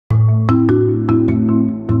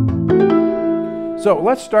So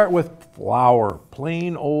let's start with flour,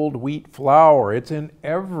 plain old wheat flour. It's in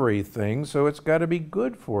everything, so it's got to be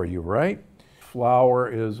good for you, right? Flour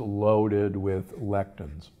is loaded with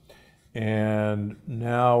lectins. And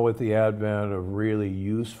now with the advent of really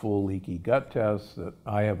useful leaky gut tests that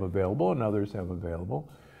I have available and others have available,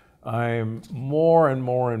 I'm more and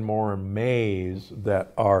more and more amazed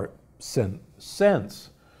that our sense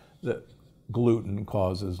that gluten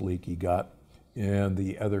causes leaky gut and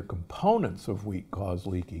the other components of wheat cause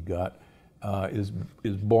leaky gut is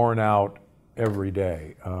borne out every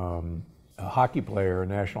day. A hockey player, a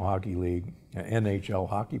National Hockey League, an NHL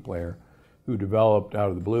hockey player, who developed out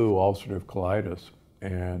of the blue ulcerative colitis,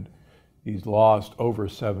 and he's lost over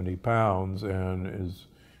 70 pounds and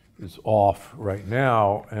is off right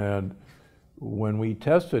now. And when we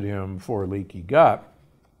tested him for leaky gut,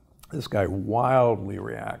 this guy wildly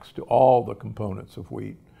reacts to all the components of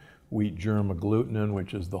wheat germ agglutinin,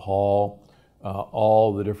 which is the hull,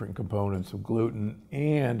 all the different components of gluten,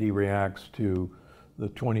 and he reacts to the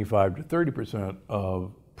 25 to 30%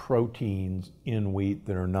 of proteins in wheat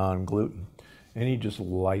that are non-gluten. And he just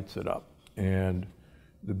lights it up. And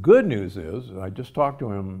the good news is, I just talked to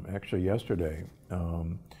him actually yesterday,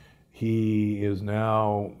 he is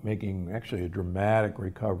now making actually a dramatic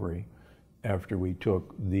recovery after we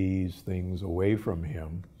took these things away from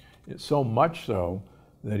him. It's so much so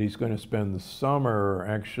that he's going to spend the summer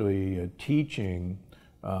actually teaching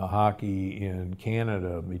hockey in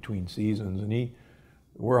Canada between seasons, and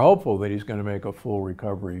we're hopeful that he's going to make a full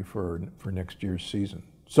recovery for next year's season.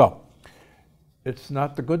 So it's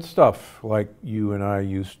not the good stuff like you and I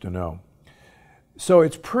used to know. So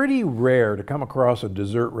it's pretty rare to come across a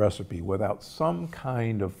dessert recipe without some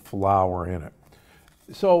kind of flour in it.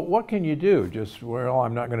 So what can you do? Just, well,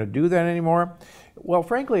 I'm not going to do that anymore? Well,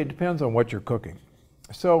 frankly, it depends on what you're cooking.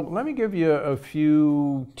 So let me give you a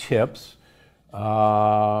few tips.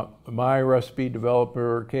 My recipe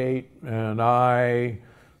developer, Kate, and I,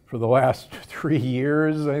 for the last 3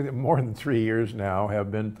 years, I think more than 3 years now,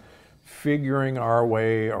 have been figuring our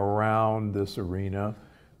way around this arena.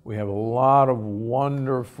 We have a lot of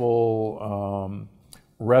wonderful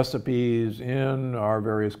recipes in our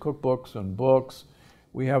various cookbooks and books.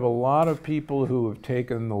 We have a lot of people who have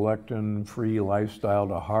taken the lectin-free lifestyle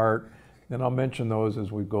to heart, and I'll mention those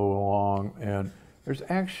as we go along. And there's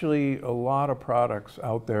actually a lot of products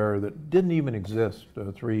out there that didn't even exist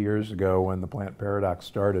 3 years ago when the plant paradox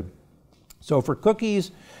started. So for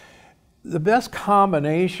cookies, the best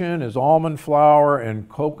combination is almond flour and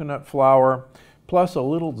coconut flour, plus a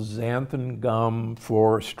little xanthan gum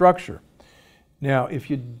for structure. Now, if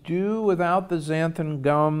you do without the xanthan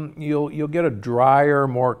gum, you'll get a drier,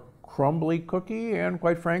 more crumbly cookie, and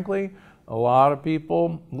quite frankly, a lot of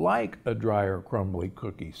people like a drier, crumbly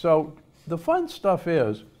cookie. So the fun stuff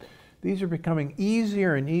is, these are becoming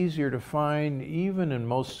easier and easier to find even in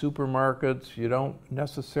most supermarkets. You don't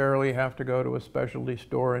necessarily have to go to a specialty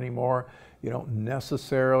store anymore. You don't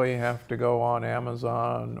necessarily have to go on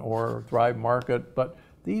Amazon or Thrive Market, but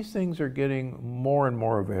these things are getting more and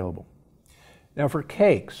more available. Now for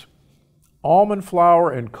cakes, almond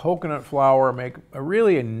flour and coconut flour make a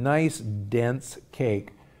really nice dense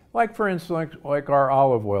cake, like for instance, like our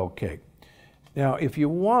olive oil cake. Now, if you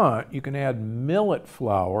want, you can add millet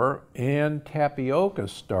flour and tapioca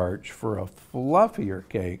starch for a fluffier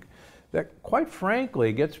cake that, quite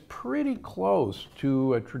frankly, gets pretty close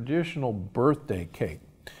to a traditional birthday cake.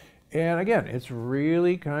 And again, it's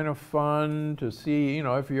really kind of fun to see, you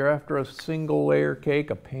know, if you're after a single layer cake,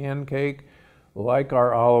 a pancake, like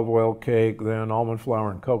our olive oil cake, then almond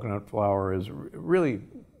flour and coconut flour is really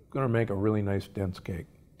going to make a really nice dense cake.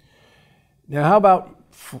 Now, how about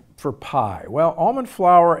for pie? Well, almond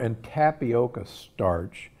flour and tapioca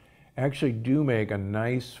starch actually do make a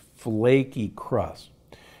nice flaky crust.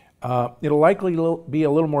 It'll likely be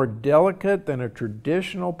a little more delicate than a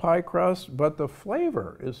traditional pie crust, but the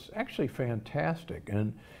flavor is actually fantastic.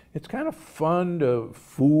 And it's kind of fun to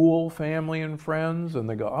fool family and friends, and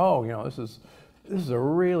they go, oh, you know, this is a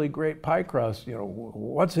really great pie crust, you know,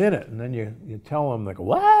 what's in it? And then you tell them, they go,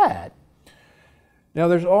 what? Now,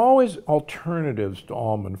 there's always alternatives to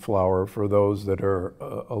almond flour for those that are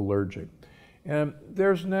allergic. And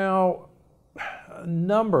there's now a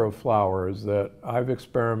number of flours that I've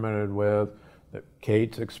experimented with, that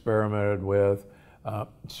Kate's experimented with.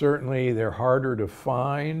 Certainly, they're harder to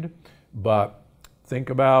find, but think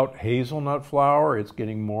about hazelnut flour. It's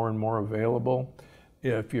getting more and more available.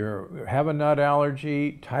 If you have a nut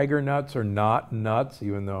allergy, tiger nuts are not nuts,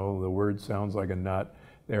 even though the word sounds like a nut.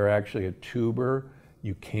 They're actually a tuber.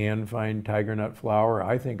 You can find tiger nut flour.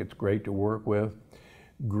 I think it's great to work with.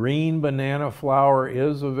 Green banana flour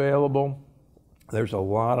is available. There's a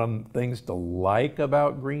lot of things to like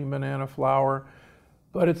about green banana flour,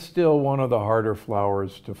 but it's still one of the harder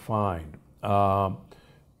flours to find.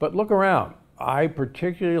 But look around. I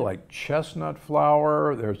particularly like chestnut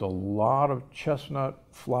flour. There's a lot of chestnut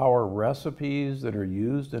flour recipes that are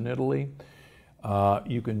used in Italy.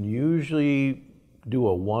 You can usually do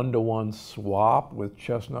a 1-to-1 swap with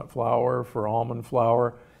chestnut flour for almond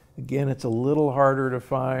flour. Again, it's a little harder to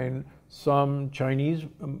find. Some Chinese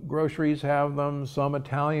groceries have them, some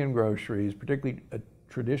Italian groceries, particularly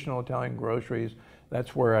traditional Italian groceries.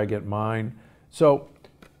 That's where I get mine. So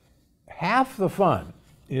half the fun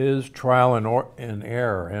is trial and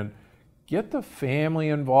error, and get the family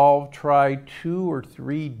involved. Try 2 or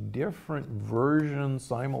 3 different versions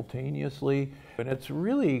simultaneously, and it's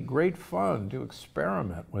really great fun to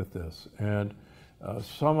experiment with this. And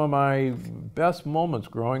some of my best moments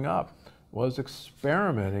growing up was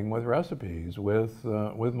experimenting with recipes with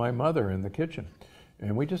my mother in the kitchen,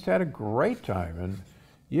 and we just had a great time. And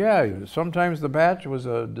yeah, sometimes the batch was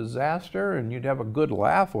a disaster and you'd have a good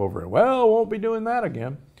laugh over it. Well, won't be doing that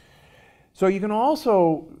again. So you can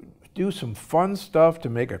also do some fun stuff to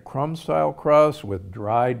make a crumb-style crust with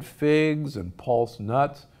dried figs and pulse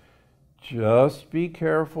nuts. Just be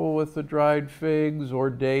careful with the dried figs or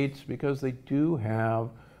dates because they do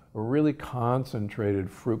have a really concentrated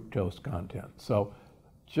fructose content. So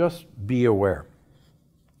just be aware.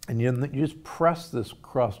 And you just press this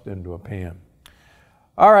crust into a pan.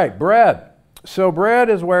 All right, bread. So bread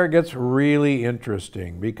is where it gets really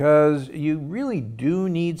interesting because you really do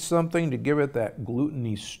need something to give it that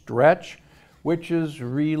gluten-y stretch, which is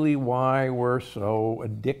really why we're so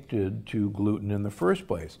addicted to gluten in the first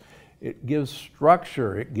place. It gives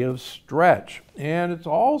structure, it gives stretch, and it's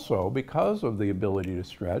also, because of the ability to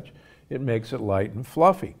stretch, it makes it light and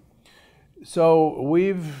fluffy. So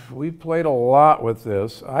we've played a lot with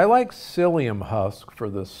this. I like psyllium husk for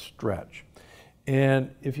the stretch.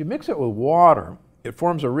 And if you mix it with water, it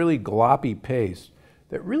forms a really gloppy paste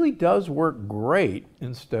that really does work great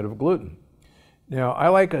instead of gluten. Now, I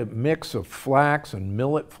like a mix of flax and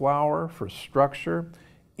millet flour for structure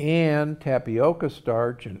and tapioca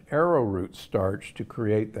starch and arrowroot starch to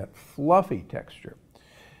create that fluffy texture.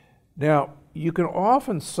 Now, you can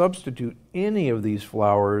often substitute any of these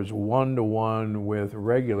flours 1-to-1 with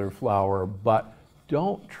regular flour, but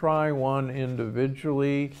don't try one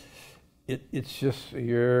individually. It's just,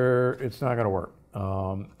 it's not going to work.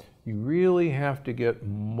 You really have to get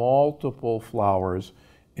multiple flours,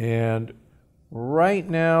 and right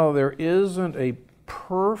now there isn't a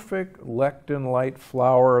perfect lectin-light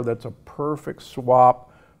flour that's a perfect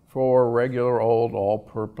swap for regular old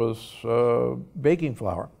all-purpose baking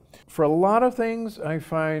flour. For a lot of things, I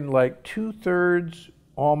find like 2/3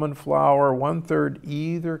 almond flour, 1/3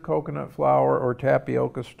 either coconut flour or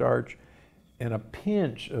tapioca starch, and a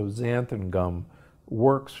pinch of xanthan gum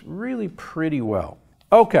works really pretty well.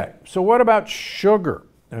 Okay, so what about sugar?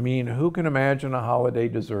 I mean, who can imagine a holiday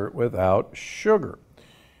dessert without sugar?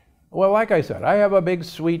 Well, like I said, I have a big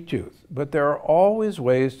sweet tooth, but there are always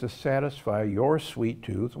ways to satisfy your sweet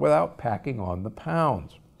tooth without packing on the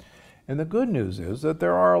pounds. And the good news is that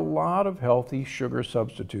there are a lot of healthy sugar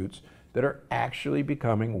substitutes that are actually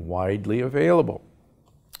becoming widely available.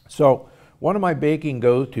 So one of my baking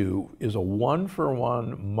go-to is a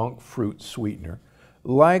 1-for-1 monk fruit sweetener,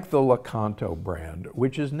 like the Lectin-Free brand,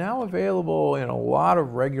 which is now available in a lot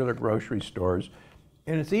of regular grocery stores,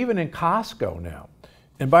 and it's even in Costco now.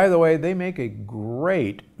 And by the way, they make a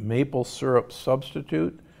great maple syrup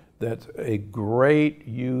substitute that's a great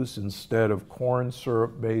use instead of corn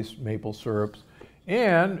syrup-based maple syrups,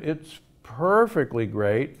 and it's perfectly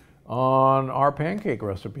great on our pancake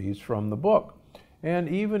recipes from the book. And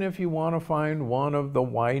even if you want to find one of the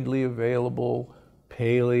widely available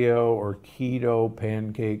paleo or keto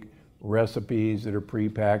pancake recipes that are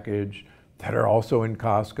prepackaged, that are also in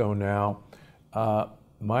Costco now,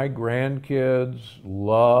 my grandkids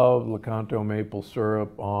love Lectin-Free maple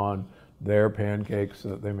syrup on their pancakes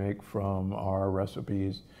that they make from our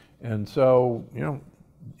recipes. And so, you know,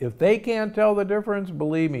 if they can't tell the difference,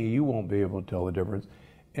 believe me, you won't be able to tell the difference.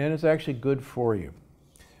 And it's actually good for you.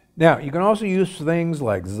 Now, you can also use things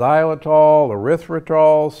like xylitol,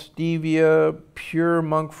 erythritol, stevia, pure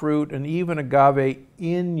monk fruit, and even agave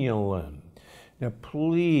inulin. Now,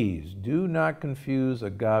 please do not confuse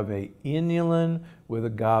agave inulin with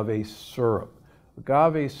agave syrup.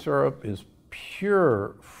 Agave syrup is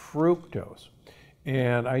pure fructose.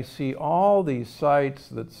 And I see all these sites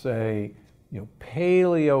that say, you know,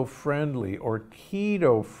 paleo-friendly or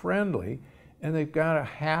keto-friendly, and they've got a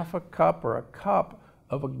half a cup or a cup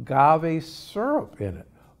of agave syrup in it.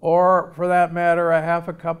 or for that matter, a half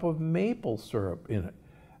a cup of maple syrup in it.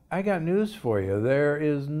 I got news for you. There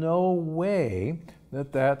is no way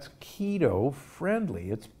that that's keto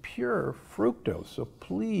friendly. It's pure fructose. So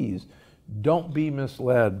please don't be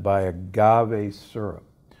misled by agave syrup.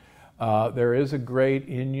 There is a great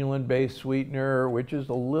inulin-based sweetener, which is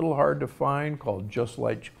a little hard to find, called just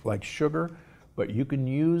like sugar, but you can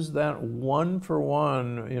use that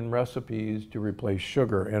 1-for-1 in recipes to replace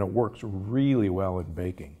sugar, and it works really well in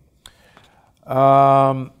baking.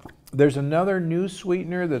 There's another new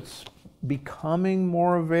sweetener that's becoming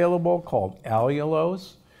more available called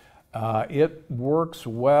allulose. It works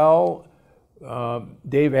well.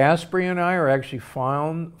 Dave Asprey and I are actually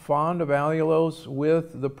fond of allulose,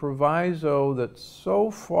 with the proviso that so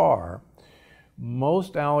far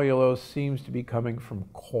most allulose seems to be coming from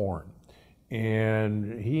corn.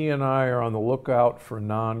 And he and I are on the lookout for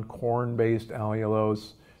non-corn based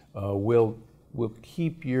allulose. We'll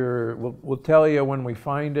tell you when we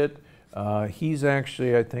find it. He's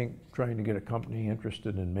actually, I think, trying to get a company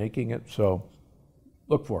interested in making it, so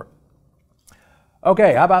look for it.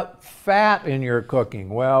 Okay, how about fat in your cooking?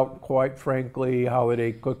 Well, quite frankly,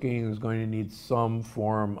 holiday cooking is going to need some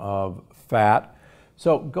form of fat.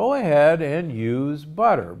 So go ahead and use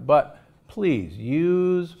butter, but please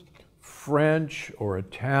use French or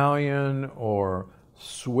Italian or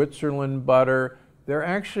Switzerland butter. They're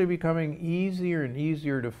actually becoming easier and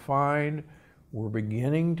easier to find. We're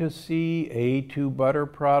beginning to see A2 butter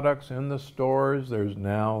products in the stores. There's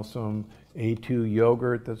now some A2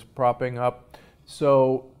 yogurt that's propping up.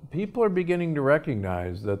 So people are beginning to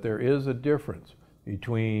recognize that there is a difference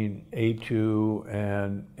between A2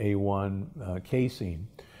 and A1 casein.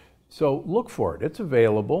 So look for it. It's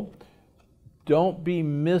available. Don't be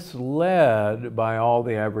misled by all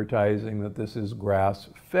the advertising that this is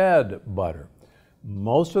grass-fed butter.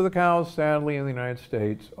 Most of the cows, sadly, in the United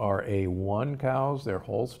States are A1 cows. They're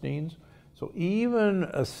Holsteins. So even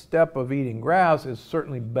a step of eating grass is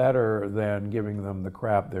certainly better than giving them the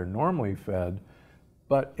crap they're normally fed.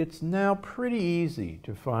 But it's now pretty easy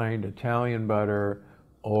to find Italian butter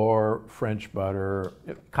or French butter.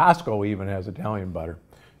 Costco even has Italian butter.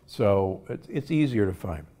 So it's easier to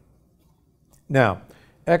find. Now,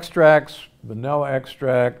 extracts, vanilla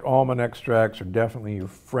extract, almond extracts are definitely your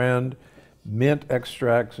friend. Mint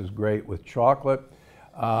extracts is great with chocolate.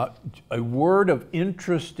 A word of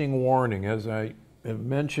interesting warning: as I have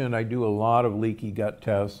mentioned, I do a lot of leaky gut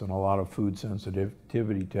tests and a lot of food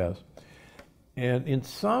sensitivity tests. And in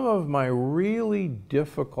some of my really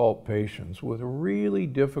difficult patients with really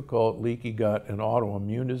difficult leaky gut and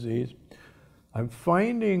autoimmune disease, I'm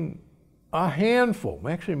finding a handful,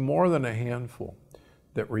 actually more than a handful,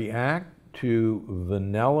 that react to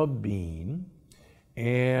vanilla bean,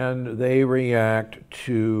 and they react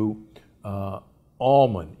to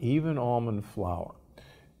almond, even almond flour.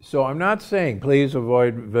 So I'm not saying please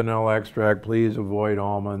avoid vanilla extract, please avoid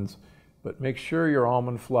almonds, but make sure your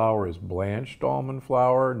almond flour is blanched almond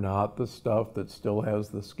flour, not the stuff that still has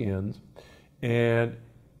the skins. And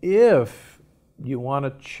if you want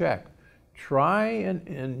to check, try,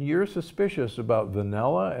 and you're suspicious about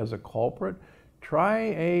vanilla as a culprit, try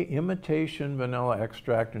a imitation vanilla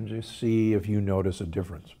extract and just see if you notice a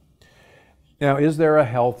difference. Now, is there a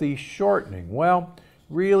healthy shortening? Well,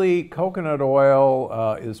 really, coconut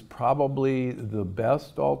oil is probably the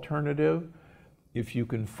best alternative. If you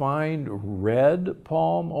can find red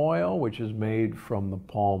palm oil, which is made from the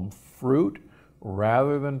palm fruit,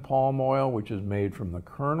 rather than palm oil, which is made from the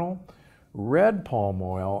kernel, red palm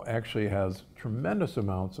oil actually has tremendous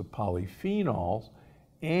amounts of polyphenols,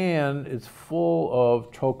 and it's full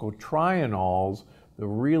of tocotrienols, the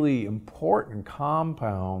really important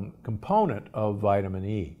component of vitamin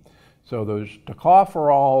E. So there's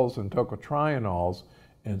tocopherols and tocotrienols,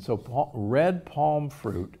 and so red palm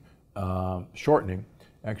fruit shortening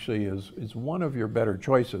actually is one of your better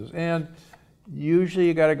choices. And usually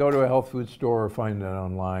you got to go to a health food store or find it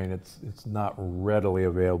online. It's not readily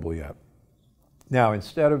available yet. Now,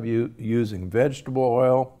 instead of using vegetable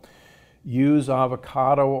oil, use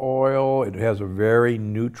avocado oil. It has a very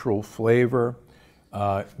neutral flavor.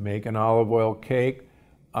 Make an olive oil cake.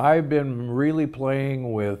 I've been really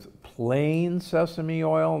playing with plain sesame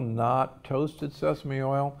oil, not toasted sesame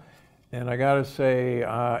oil. And I gotta say,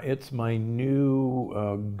 it's my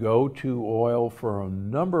new go-to oil for a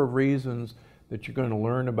number of reasons that you're going to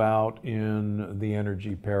learn about in the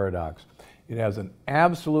energy paradox. It has an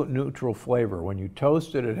absolute neutral flavor. When you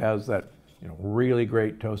toast it, it has that really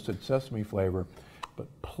great toasted sesame flavor. But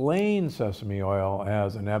plain sesame oil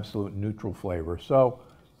has an absolute neutral flavor. So,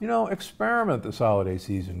 experiment this holiday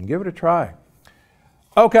season. Give it a try.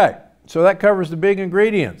 Okay, so that covers the big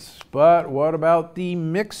ingredients. But what about the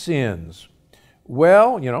mix-ins?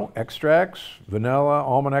 Well, you know, extracts, vanilla,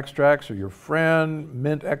 almond extracts are your friend.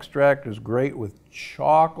 Mint extract is great with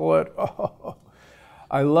chocolate. Oh,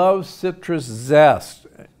 I love citrus zest.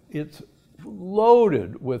 It's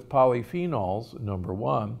loaded with polyphenols, number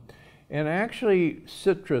one. And actually,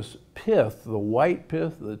 citrus pith, the white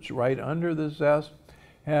pith that's right under the zest,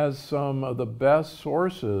 has some of the best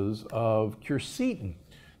sources of quercetin,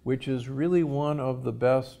 which is really one of the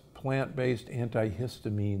best plant-based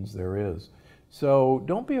antihistamines there is. So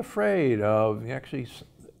don't be afraid of actually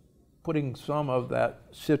putting some of that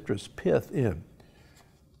citrus pith in.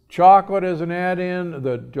 Chocolate as an add-in,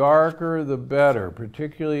 the darker the better,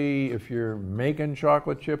 particularly if you're making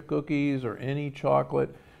chocolate chip cookies or any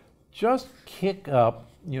chocolate. Just kick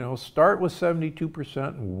up, you know, start with 72%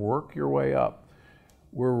 and work your way up.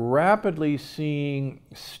 We're rapidly seeing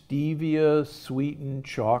stevia sweetened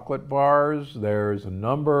chocolate bars. There's a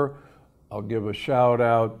number. I'll give a shout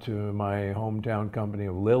out to my hometown company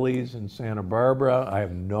of Lily's in Santa Barbara. I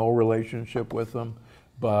have no relationship with them,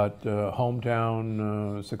 but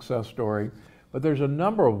hometown success story. But there's a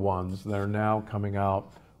number of ones that are now coming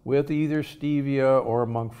out with either stevia or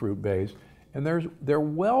monk fruit base. And they're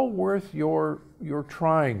well worth your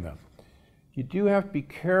trying them. You do have to be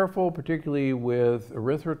careful, particularly with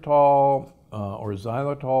erythritol or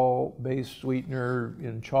xylitol-based sweetener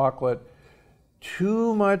in chocolate.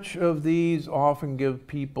 Too much of these often give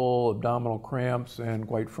people abdominal cramps and,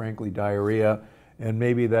 quite frankly, diarrhea. And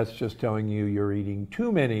maybe that's just telling you you're eating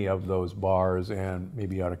too many of those bars and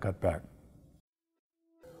maybe you ought to cut back.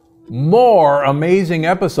 More amazing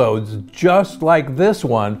episodes just like this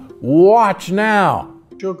one. Watch now.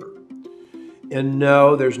 Sugar. And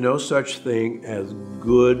no, there's no such thing as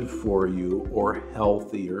good for you or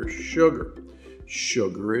healthier sugar.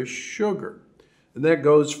 Sugar is sugar. And that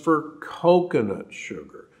goes for coconut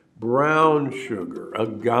sugar, brown sugar,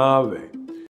 agave.